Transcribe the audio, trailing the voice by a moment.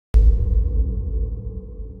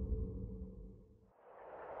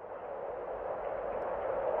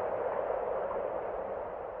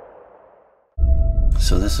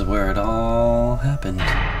So this is where it all happened.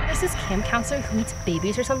 There's this camp counselor who eats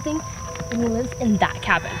babies or something, and he lives in that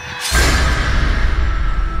cabin.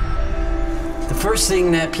 The first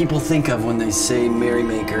thing that people think of when they say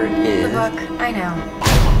Merrymaker is... The book, I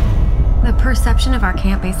know. The perception of our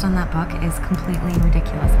camp based on that book is completely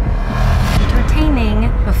ridiculous.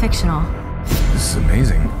 Entertaining, but fictional. This is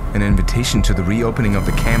amazing. An invitation to the reopening of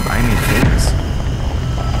the camp I made famous.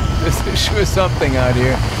 This is sure something out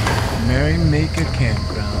here. Merrymaker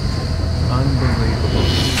Campground. Unbelievable.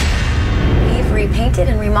 We've repainted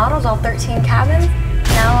and remodeled all 13 cabins.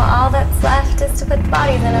 Now all that's left is to put the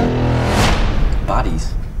bodies in them.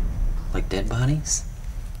 Bodies? Like dead bodies?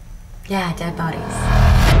 Yeah, dead bodies.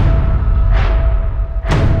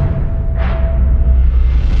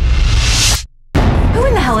 Who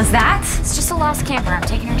in the hell is that? It's just a lost camper. I'm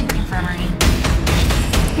taking her to the infirmary.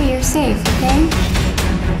 Hey, you're safe, okay?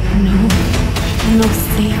 No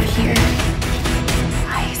safe here.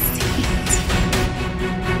 I see it.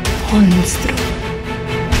 Monstro.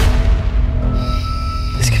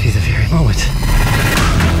 This could be the very moment.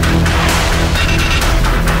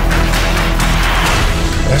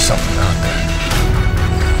 There's something out there.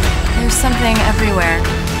 There's something everywhere.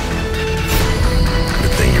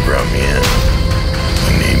 Good thing you brought me in.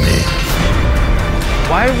 You need me.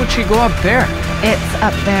 Why would she go up there? It's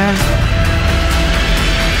up there.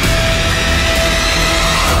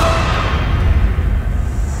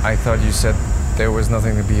 I thought you said there was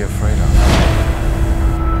nothing to be afraid of.